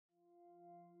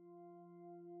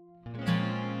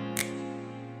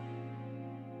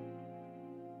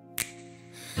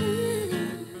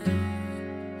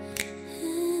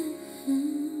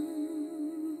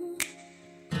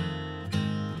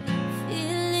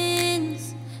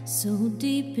So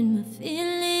deep in my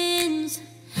feelings,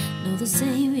 know this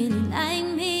ain't really like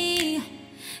me.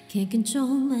 Can't control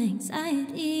my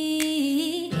anxiety.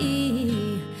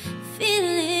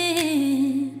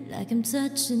 Feeling like I'm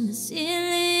touching the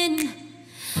ceiling.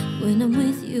 When I'm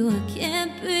with you I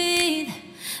can't breathe.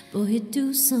 Boy, you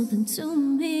do something to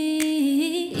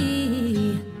me.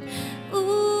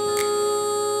 Ooh,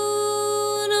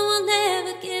 no, I'll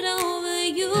never get over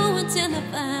you until I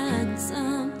find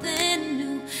something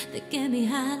new that get me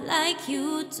high like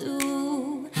you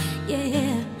do.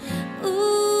 Yeah.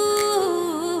 Ooh,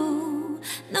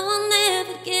 no, I'll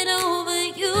never get over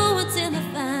you until I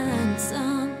find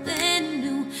something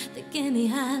new that get me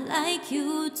high like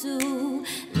you do.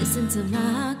 Listen to my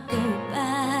heart go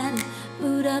bad.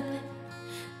 Boot up,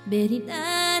 bitty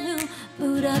da-doo.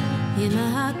 Boot up, hear my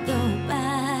heart go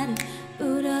bad.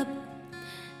 Boot up,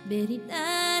 bitty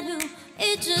da-doo.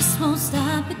 It just won't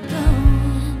stop it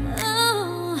going.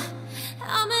 Oh,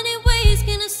 how many ways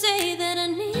can I say that I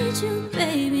need you,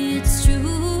 baby? It's true.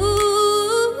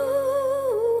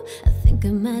 I think I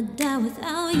might die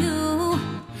without you.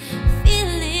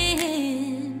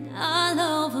 Feeling all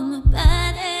over my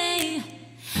body.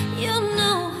 You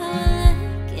know how I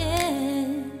like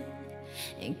it.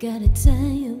 Ain't gotta tell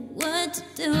you what to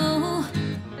do.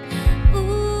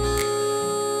 Ooh,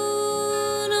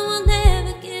 no, I'll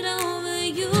never get over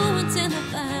you until I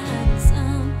find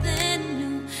something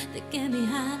new that get me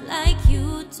high like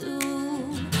you do.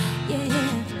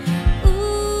 Yeah.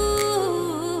 Ooh,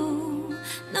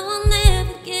 no, I'll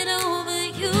never get over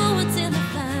you until I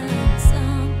find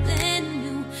something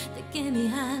new that get me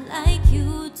high like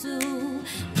you do.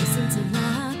 Listen to my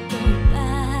heart go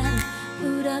bad.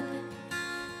 Boot up,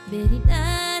 bitty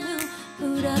da-doo.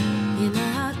 Boot up, hear my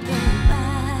heart go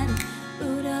bad.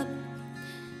 Boot up,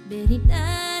 bitty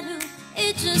da-doo.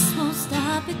 It just won't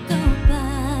stop it go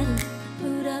bad.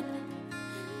 Boot up,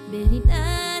 bitty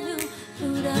da-doo.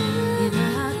 Boot up, hear my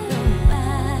heart go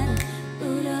bad.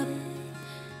 Boot up,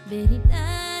 bitty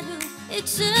da-doo. It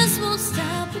just won't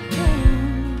stop it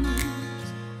going.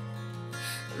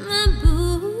 My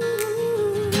boo,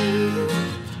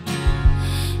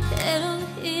 head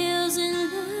over heels in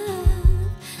love.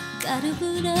 Gotta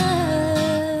boot up.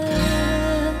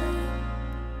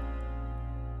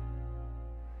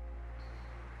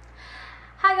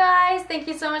 Hi guys, thank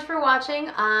you so much for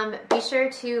watching. Be sure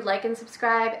to like and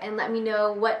subscribe and let me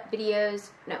know what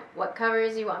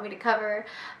covers you want me to cover.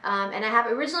 And I have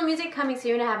original music coming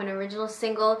soon. I have an original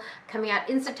single coming out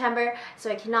in September, so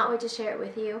I cannot wait to share it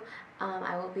with you.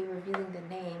 I will be revealing the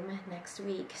name next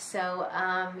week. So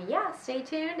yeah, stay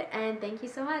tuned and thank you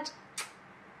so much.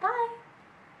 Bye.